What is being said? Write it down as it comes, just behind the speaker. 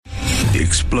The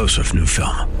explosive new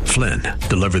film, Flynn,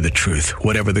 Deliver the Truth,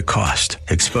 Whatever the Cost,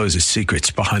 exposes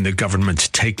secrets behind the government's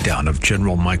takedown of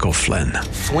General Michael Flynn.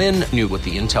 Flynn knew what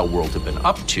the intel world had been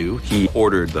up to. He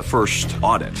ordered the first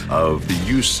audit of the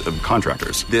use of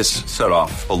contractors. This set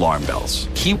off alarm bells.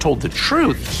 He told the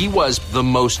truth. He was the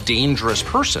most dangerous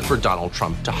person for Donald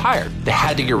Trump to hire. They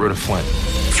had to get rid of Flynn.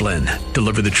 Flynn,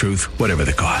 Deliver the Truth, Whatever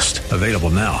the Cost. Available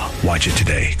now. Watch it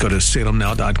today. Go to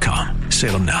salemnow.com.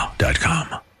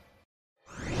 salemnow.com.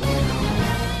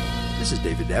 This is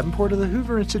David Davenport of the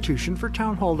Hoover Institution for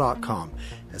Townhall.com.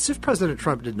 As if President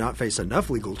Trump did not face enough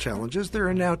legal challenges, there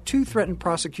are now 2 threatened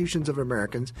prosecutions of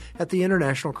Americans at the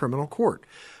International Criminal Court.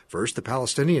 First, the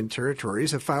Palestinian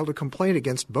territories have filed a complaint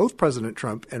against both President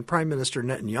Trump and Prime Minister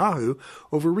Netanyahu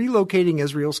over relocating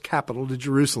Israel's capital to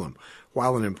Jerusalem.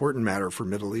 While an important matter for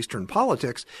Middle Eastern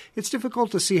politics, it's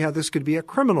difficult to see how this could be a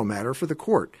criminal matter for the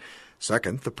court.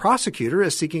 Second, the prosecutor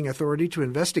is seeking authority to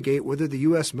investigate whether the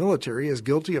U.S. military is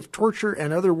guilty of torture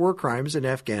and other war crimes in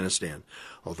Afghanistan.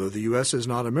 Although the U.S. is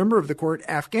not a member of the court,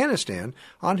 Afghanistan,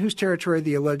 on whose territory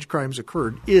the alleged crimes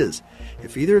occurred, is.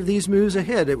 If either of these moves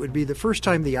ahead, it would be the first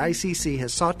time the ICC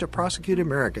has sought to prosecute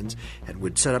Americans and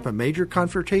would set up a major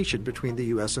confrontation between the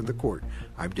U.S. and the court.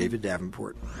 I'm David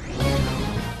Davenport.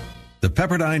 The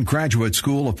Pepperdine Graduate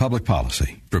School of Public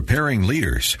Policy, preparing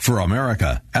leaders for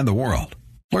America and the world.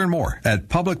 Learn more at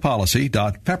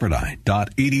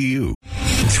publicpolicy.pepperdine.edu.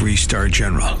 3-star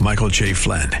General Michael J.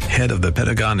 Flynn, head of the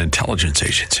Pentagon Intelligence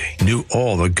Agency, knew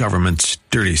all the government's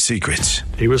dirty secrets.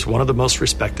 He was one of the most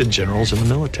respected generals in the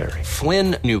military.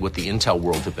 Flynn knew what the intel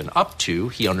world had been up to.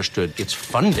 He understood its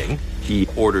funding. He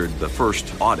ordered the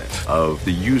first audit of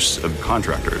the use of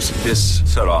contractors. This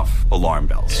set off alarm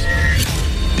bells.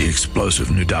 The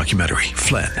explosive new documentary,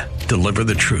 Flynn, Deliver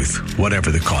the Truth,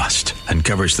 Whatever the Cost,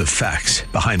 uncovers the facts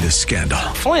behind this scandal.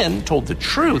 Flynn told the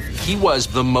truth. He was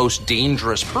the most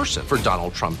dangerous person for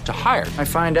Donald Trump to hire. I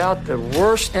find out the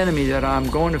worst enemy that I'm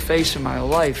going to face in my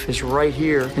life is right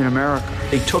here in America.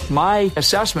 They took my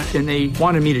assessment and they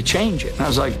wanted me to change it. And I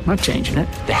was like, I'm not changing it.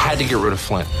 They had to get rid of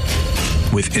Flynn.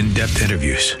 With in-depth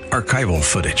interviews, archival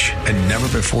footage, and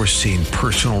never-before-seen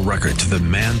personal records of the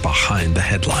man behind the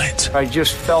headlines. I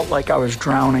just felt like I was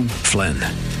drowning. Flynn,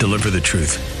 Deliver the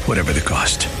Truth, Whatever the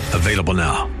Cost. Available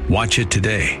now. Watch it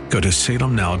today. Go to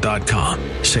salemnow.com.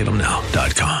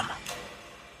 salemnow.com.